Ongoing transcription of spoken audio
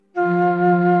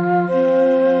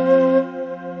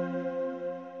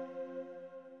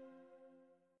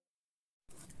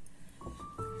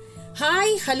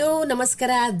Hello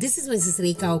ನಮಸ್ಕಾರ. This is Mrs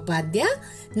ರೇಖಾ ಉಪಾಧ್ಯ.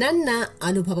 ನನ್ನ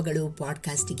ಅನುಭವಗಳು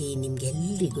ಪಾಡ್ಕಾಸ್ಟ್ಗೆ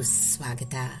ನಿಮ್ಗೆಲ್ಲರಿಗೂ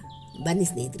ಸ್ವಾಗತ. ಬನ್ನಿ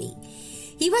ಸ್ನೇಹಿತರೆ,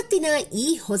 ಇವತ್ತಿನ ಈ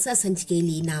ಹೊಸ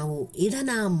ಸಂಚಿಕೆಯಲ್ಲಿ ನಾವು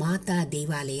ಇಡನಾ ಮಾತಾ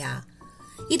ದೇವಾಲಯ,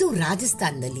 ಇದು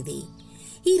ರಾಜಸ್ಥಾನದಲ್ಲಿದೆ.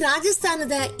 ಈ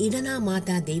ರಾಜಸ್ಥಾನದ ಇಡನಾ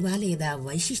ಮಾತಾ ದೇವಾಲಯದ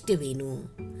ವೈಶಿಷ್ಟ್ಯವೇನು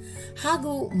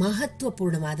ಹಾಗೂ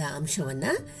ಮಹತ್ವಪೂರ್ಣವಾದ ಅಂಶವನ್ನ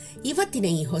ಇವತ್ತಿನ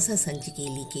ಈ ಹೊಸ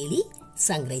ಸಂಚಿಕೆಯಲ್ಲಿ ಕೇಳಿ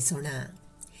ಸಂಗ್ರಹಿಸೋಣ.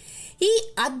 ಈ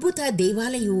ಅದ್ಭುತ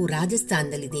ದೇವಾಲಯವು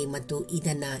ರಾಜಸ್ಥಾನದಲ್ಲಿದೆ ಮತ್ತು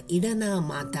ಇದನ್ನ ಇಡನಾ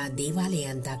ಮಾತಾ ದೇವಾಲಯ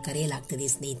ಅಂತ ಕರೆಯಲಾಗ್ತದೆ.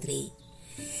 ಸ್ನೇಹಿತರೆ,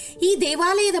 ಈ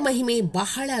ದೇವಾಲಯದ ಮಹಿಮೆ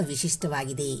ಬಹಳ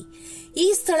ವಿಶಿಷ್ಟವಾಗಿದೆ. ಈ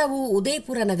ಸ್ಥಳವು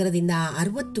ಉದಯಪುರ ನಗರದಿಂದ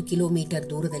 60 ಕಿಲೋಮೀಟರ್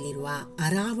ದೂರದಲ್ಲಿರುವ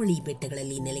ಅರಾವಳಿ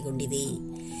ಬೆಟ್ಟಗಳಲ್ಲಿ ನೆಲೆಗೊಂಡಿದೆ.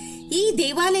 ಈ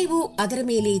ದೇವಾಲಯವು ಅದರ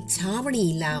ಮೇಲೆ ಛಾವಣಿ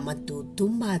ಇಲ್ಲ ಮತ್ತು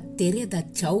ತುಂಬಾ ತೆರೆದ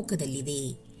ಚೌಕದಲ್ಲಿದೆ.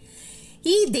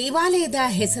 ಈ ದೇವಾಲಯದ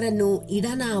ಹೆಸರನ್ನು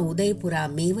ಇಡನಾ ಉದಯಪುರ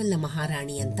ಮೇವಲ್ಲ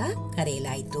ಮಹಾರಾಣಿ ಅಂತ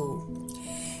ಕರೆಯಲಾಯಿತು.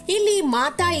 ಇಲ್ಲಿ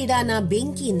ಮಾತಾ ಇಡಾನ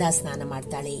ಬೆಂಕಿಯಿಂದ ಸ್ನಾನ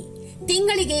ಮಾಡ್ತಾಳೆ.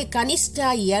 ತಿಂಗಳಿಗೆ ಕನಿಷ್ಠ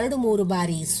 2-3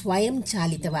 ಬಾರಿ ಸ್ವಯಂ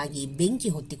ಚಾಲಿತವಾಗಿ ಬೆಂಕಿ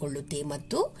ಹೊತ್ತಿಕೊಳ್ಳುತ್ತೆ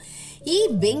ಮತ್ತು ಈ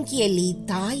ಬೆಂಕಿಯಲ್ಲಿ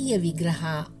ತಾಯಿಯ ವಿಗ್ರಹ,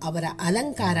 ಅವರ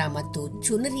ಅಲಂಕಾರ ಮತ್ತು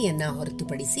ಚುನರಿಯನ್ನ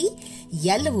ಹೊರತುಪಡಿಸಿ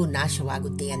ಎಲ್ಲವೂ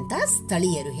ನಾಶವಾಗುತ್ತೆ ಅಂತ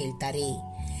ಸ್ಥಳೀಯರು ಹೇಳ್ತಾರೆ.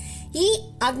 ಈ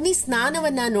ಅಗ್ನಿ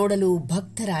ಸ್ನಾನವನ್ನ ನೋಡಲು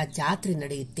ಭಕ್ತರ ಜಾತ್ರೆ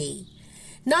ನಡೆಯುತ್ತೆ.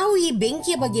 ನಾವು ಈ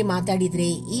ಬೆಂಕಿಯ ಬಗ್ಗೆ ಮಾತಾಡಿದ್ರೆ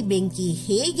ಈ ಬೆಂಕಿ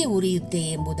ಹೇಗೆ ಉರಿಯುತ್ತೆ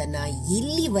ಎಂಬುದನ್ನ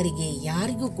ಇಲ್ಲಿವರೆಗೆ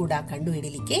ಯಾರಿಗೂ ಕೂಡ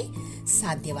ಕಂಡುಹಿಡಿಯಲಿಕ್ಕೆ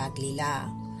ಸಾಧ್ಯವಾಗಲಿಲ್ಲ.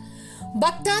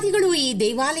 ಭಕ್ತಾದಿಗಳು ಈ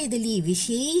ದೇವಾಲಯದಲ್ಲಿ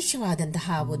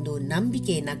ವಿಶೇಷವಾದಂತಹ ಒಂದು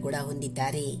ನಂಬಿಕೆಯನ್ನ ಕೂಡ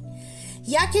ಹೊಂದಿದ್ದಾರೆ.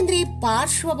 ಯಾಕೆಂದ್ರೆ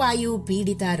ಪಾರ್ಶ್ವವಾಯು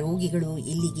ಪೀಡಿತ ರೋಗಿಗಳು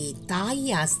ಇಲ್ಲಿಗೆ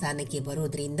ತಾಯಿಯ ಆಸ್ಥಾನಕ್ಕೆ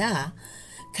ಬರೋದ್ರಿಂದ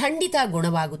ಖಂಡಿತ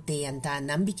ಗುಣವಾಗುತ್ತೆ ಅಂತ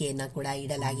ನಂಬಿಕೆಯನ್ನ ಕೂಡ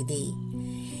ಇಡಲಾಗಿದೆ.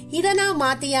 ಇಡನಾ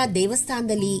ಮಾತೆಯ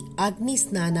ದೇವಸ್ಥಾನದಲ್ಲಿ ಅಗ್ನಿ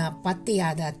ಸ್ನಾನ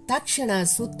ಪತ್ತೆಯಾದ ತಕ್ಷಣ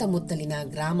ಸುತ್ತಮುತ್ತಲಿನ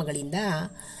ಗ್ರಾಮಗಳಿಂದ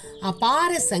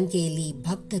ಅಪಾರ ಸಂಖ್ಯೆಯಲ್ಲಿ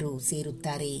ಭಕ್ತರು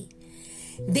ಸೇರುತ್ತಾರೆ.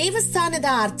 ದೇವಸ್ಥಾನದ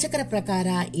ಅರ್ಚಕರ ಪ್ರಕಾರ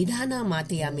ಇಡನಾ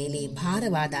ಮಾತೆಯ ಮೇಲೆ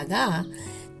ಭಾರವಾದಾಗ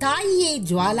ತಾಯಿಯೇ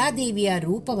ಜ್ವಾಲಾದೇವಿಯ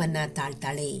ರೂಪವನ್ನ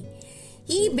ತಾಳ್ತಾಳೆ.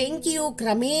 ಈ ಬೆಂಕಿಯು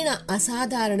ಕ್ರಮೇಣ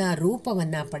ಅಸಾಧಾರಣ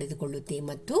ರೂಪವನ್ನ ಪಡೆದುಕೊಳ್ಳುತ್ತೆ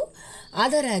ಮತ್ತು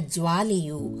ಅದರ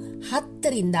ಜ್ವಾಲೆಯು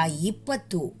 10ರಿಂದ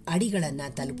 20 ಅಡಿಗಳನ್ನ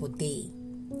ತಲುಪುತ್ತೆ.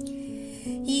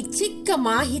 ಈ ಚಿಕ್ಕ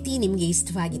ಮಾಹಿತಿ ನಿಮಗೆ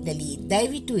ಇಷ್ಟವಾಗಿದ್ದಲ್ಲಿ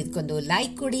ದಯವಿಟ್ಟು ಇದಕ್ಕೊಂದು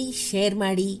ಲೈಕ್ ಕೊಡಿ, ಶೇರ್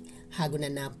ಮಾಡಿ ಹಾಗೂ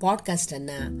ನನ್ನ ಪಾಡ್ಕಾಸ್ಟ್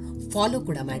ಅನ್ನ ಫಾಲೋ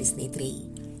ಕೂಡ ಮಾಡಿ ಸ್ನೇಹಿತರೆ.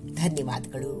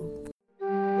 ಧನ್ಯವಾದಗಳು.